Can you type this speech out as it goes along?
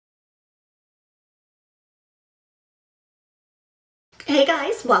Hey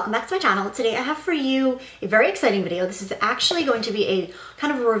guys, welcome back to my channel. Today I have for you a very exciting video. This is actually going to be a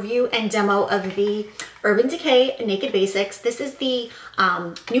kind of a review and demo of the Urban Decay Naked Basics. This is the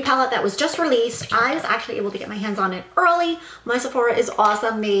new palette that was just released. I was actually able to get my hands on it early. My Sephora is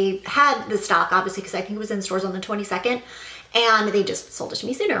awesome. They had the stock, obviously, because I think it was in stores on the 22nd, and they just sold it to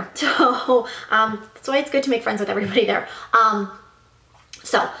me sooner. So that's why it's good to make friends with everybody there.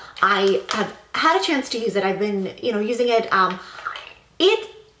 So I have had a chance to use it. I've been, using it.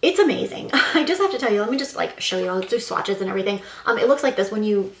 It's amazing. I just have to tell you, let me just like show you. I'll do swatches and everything. It looks like this when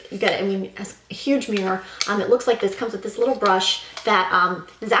you get it. I mean, it has a huge mirror. It looks like this. Comes with this little brush that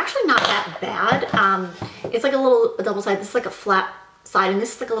is actually not that bad. It's like a little double side. This is like a flat side, and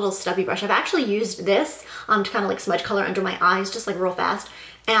this is like a little stubby brush. I've actually used this to kind of like smudge color under my eyes, just like real fast.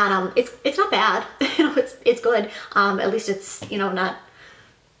 And it's not bad. It's good. At least it's not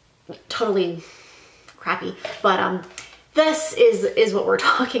totally crappy, but this is what we're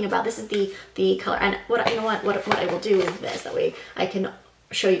talking about. This is the color, and what I will do is this, that way I can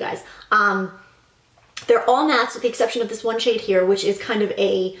show you guys. They're all mattes with the exception of this one shade here, which is kind of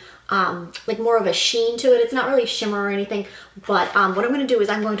a like more of a sheen to it. It's not really shimmer or anything, but what I'm going to do is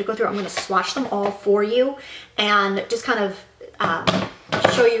I'm going to go through, I'm going to swatch them all for you and just kind of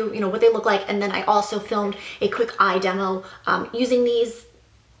show you, what they look like. And then I also filmed a quick eye demo using these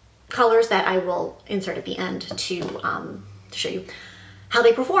colors that I will insert at the end to show you how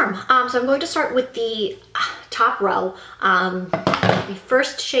they perform. So I'm going to start with the top row. The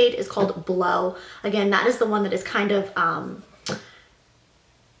first shade is called Blow. Again, that is the one that is kind of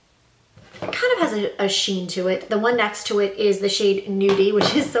has a sheen to it. The one next to it is the shade Nudie,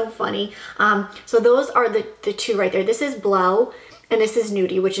 which is so funny. So those are the two right there. This is Blow, and this is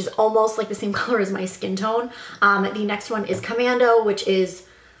Nudie, which is almost like the same color as my skin tone. The next one is Commando, which is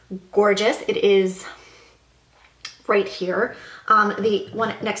gorgeous. It is right here. The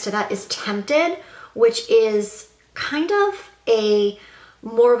one next to that is Tempted, which is kind of a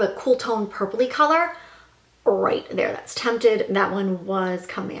more of a cool tone purpley color. Right there, that's Tempted. That one was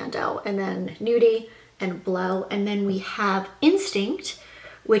Commando, and then Nudie and Blow. And then we have Instinct,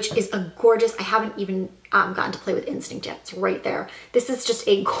 which is a gorgeous, I haven't even gotten to play with Instinct yet. It's right there. This is just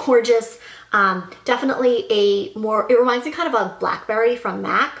a gorgeous, definitely a more, it reminds me kind of of Blackberry from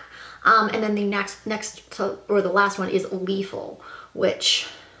MAC. And then the the last one is Lethal, which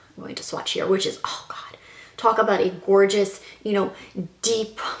I'm going to swatch here, which is, oh God, talk about a gorgeous,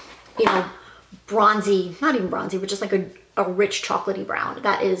 deep, bronzy, not even bronzy, but just like a rich chocolatey brown.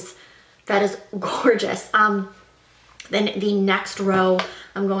 That is gorgeous. Then the next row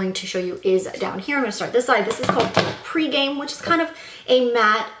I'm going to show you is down here. I'm going to start this side. This is called Pre-Game, which is kind of a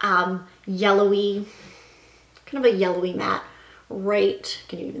matte, yellowy, kind of a yellowy matte. Right,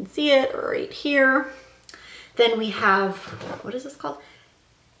 can you even see it? Right here. Then we have, what is this called?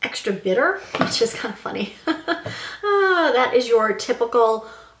 Extra Bitter, which is kind of funny. That is your typical,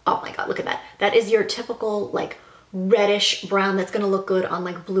 oh my God, look at that. That is your typical like reddish brown that's gonna look good on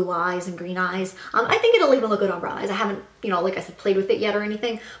like blue eyes and green eyes. I think it'll even look good on brown eyes. I haven't, like I said, played with it yet or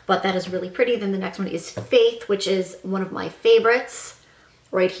anything, but that is really pretty. Then the next one is Faith, which is one of my favorites.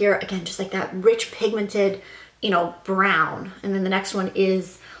 Right here, again, just like that rich pigmented, brown. And then the next one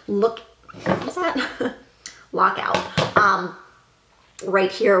is what is that? Lockout.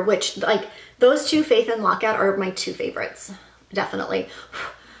 Right here, which like those two, Faith and Lockout, are my two favorites, definitely.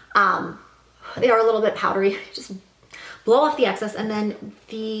 They are a little bit powdery. Just blow off the excess. And then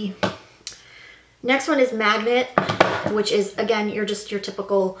the next one is Magnet, which is, again, your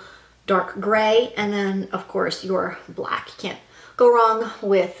typical dark gray. And then, of course, your black. You can't go wrong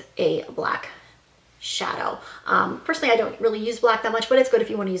with a black shadow. Personally, I don't really use black that much, but it's good if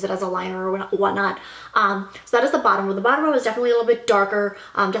you want to use it as a liner or whatnot. So that is the bottom row. The bottom row is definitely a little bit darker,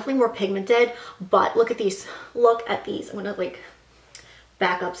 definitely more pigmented, but look at these. Look at these. I'm going to like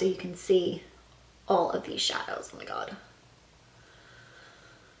back up so you can see all of these shadows. Oh my God.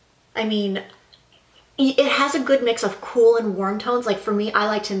 I mean, it has a good mix of cool and warm tones. Like for me, I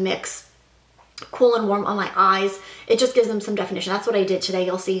like to mix cool and warm on my eyes. It just gives them some definition. That's what I did today.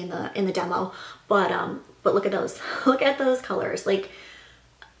 You'll see in the demo. But look at those. Look at those colors. Like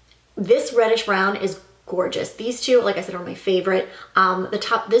this reddish brown is gorgeous. These two, like I said, are my favorite.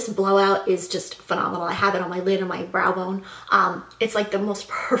 This Blowout is just phenomenal. I have it on my lid and my brow bone. It's like the most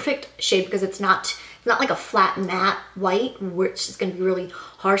perfect shade because it's not like a flat matte white, which is going to be really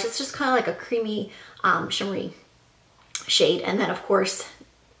harsh. It's just kind of like a creamy, shimmery shade. And then of course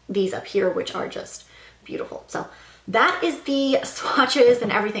these up here, which are just beautiful. So that is the swatches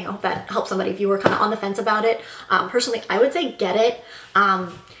and everything. I hope that helps somebody if you were kind of on the fence about it. Personally, I would say get it.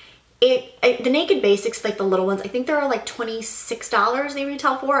 The Naked Basics, like the little ones, I think they're like $26 they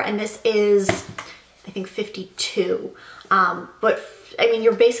retail for, and this is, I think, $52. But I mean,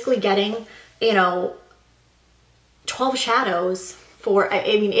 you're basically getting, you know, 12 shadows for, I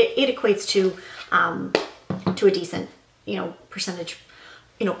mean, it equates to a decent, you know, percentage,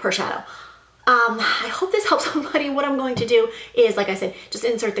 you know, per shadow. I hope this helps somebody. What I'm going to do is, like I said, just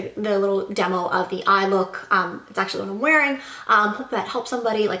insert the little demo of the eye look. It's actually what I'm wearing. Hope that helps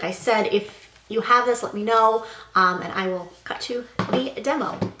somebody. Like I said, if you have this, let me know, and I will cut to the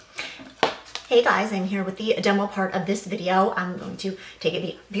demo. Hey guys, I'm here with the demo part of this video. I'm going to take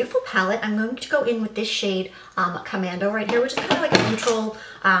the beautiful palette. I'm going to go in with this shade, Commando right here, which is kind of like a neutral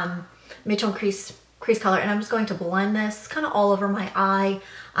mid-tone crease color, and I'm just going to blend this kind of all over my eye.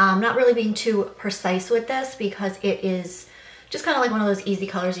 Not really being too precise with this because it is just kind of like one of those easy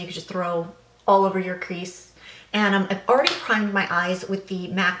colors you could just throw all over your crease. And I've already primed my eyes with the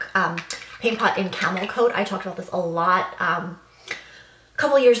MAC Paint Pot in Camel Coat. I talked about this a lot a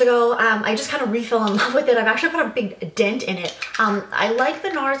couple of years ago. I just kind of re-fell in love with it. I've actually put a big dent in it. I like the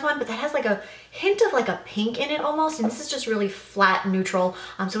NARS one, but that has like a hint of like a pink in it almost, and this is just really flat neutral,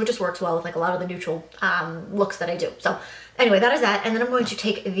 so it just works well with like a lot of the neutral looks that I do. So anyway, that is that, and then I'm going to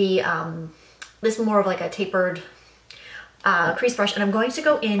take the this more of like a tapered crease brush, and I'm going to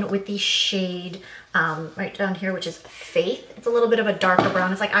go in with the shade right down here, which is Faith. It's a little bit of a darker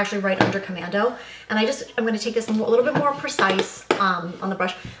brown. It's like actually right under Commando, and I'm going to take this a little bit more precise on the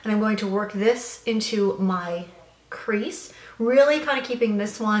brush, and I'm going to work this into my crease, really kind of keeping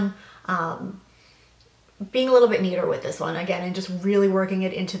this one being a little bit neater with this one again, and just really working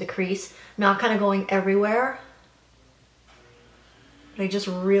it into the crease, not kind of going everywhere, but I just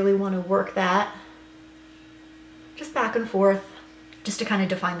really want to work that just back and forth just to kind of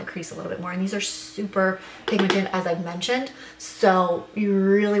define the crease a little bit more. And these are super pigmented, as I've mentioned, so you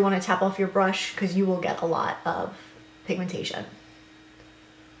really want to tap off your brush because you will get a lot of pigmentation.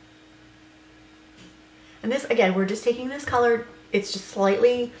 And this, again, we're just taking this color, it's just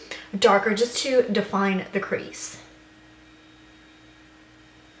slightly darker just to define the crease.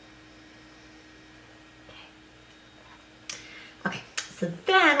 Okay, so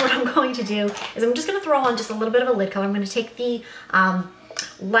then what I'm going to do is I'm just going to throw on just a little bit of a lid color. I'm going to take the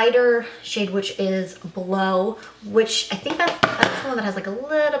lighter shade, which is Blow, which I think that's the one that has like a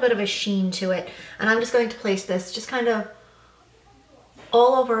little bit of a sheen to it. And I'm just going to place this just kind of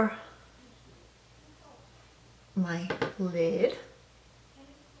all over my lid.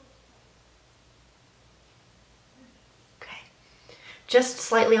 Okay, just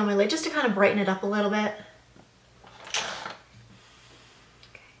slightly on my lid, just to kind of brighten it up a little bit.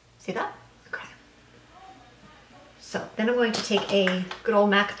 Okay, see that? Okay. So then I'm going to take a good old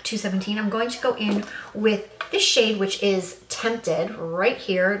MAC 217. I'm going to go in with this shade, which is Tempted, right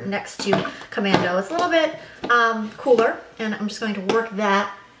here next to Commando. It's a little bit cooler, and I'm just going to work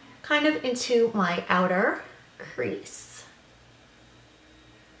that kind of into my outer crease.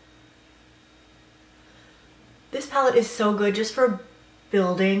 This palette is so good just for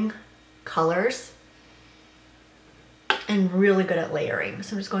building colors and really good at layering.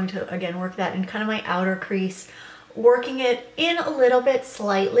 So I'm just going to, again, work that in kind of my outer crease, working it in a little bit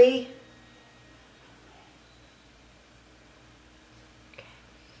slightly.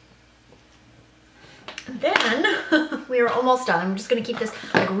 Then we are almost done. I'm just going to keep this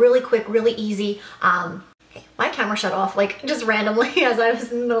like really quick, really easy. My camera shut off like just randomly as I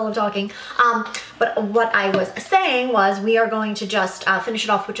was in the middle of talking. But what I was saying was we are going to just finish it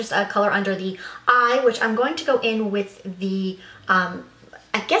off with just a color under the eye, which I'm going to go in with the, I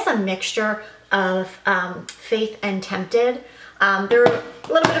guess a mixture of Faith and Tempted. They're a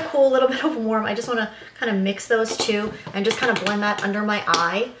little bit of cool, a little bit of warm. I just want to kind of mix those two and just kind of blend that under my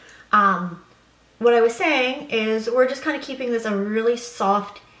eye. What I was saying is we're just kind of keeping this a really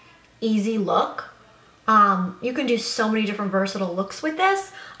soft, easy look. You can do so many different versatile looks with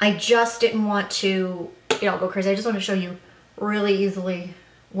this. I just didn't want to, you know, go crazy. I just want to show you really easily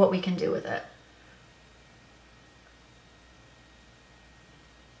what we can do with it.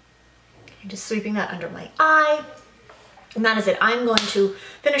 Okay, just sweeping that under my eye. And that is it. I'm going to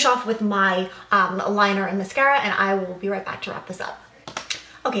finish off with my liner and mascara, and I will be right back to wrap this up.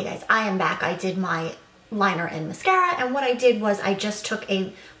 Okay guys, I am back. I did my liner and mascara, and what I did was I just took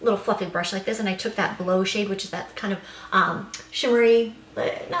a little fluffy brush like this, and I took that Blow shade, which is that kind of shimmery,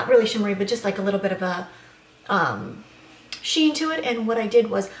 not really shimmery, but just like a little bit of a sheen to it, and what I did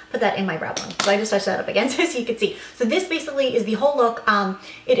was put that in my brow bone. So I just touched that up again so you can see. So this basically is the whole look.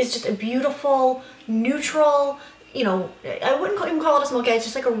 It is just a beautiful, neutral, you know, I wouldn't even call it a smoky eye. It's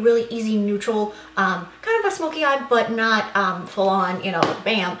just like a really easy neutral, kind of a smoky eye, but not full on, you know,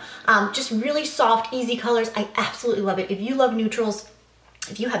 bam. Just really soft, easy colors. I absolutely love it. If you love neutrals,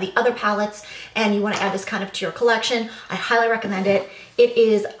 if you have the other palettes and you want to add this kind of to your collection, I highly recommend it. It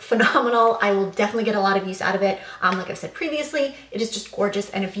is phenomenal. I will definitely get a lot of use out of it. Like I've said previously, it is just gorgeous.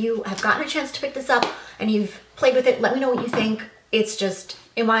 And if you have gotten a chance to pick this up and you've played with it, let me know what you think. It's just,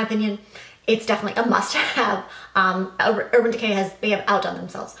 in my opinion, it's definitely a must-have. Urban Decay they have outdone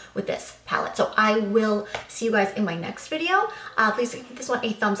themselves with this palette. So I will see you guys in my next video. Please give this one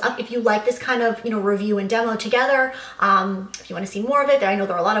a thumbs up if you like this kind of, you know, review and demo together. If you want to see more of it, I know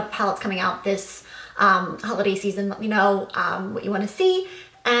there are a lot of palettes coming out this holiday season. Let me know what you want to see.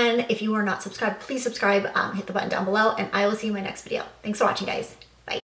 And if you are not subscribed, please subscribe, hit the button down below, and I will see you in my next video. Thanks for watching, guys.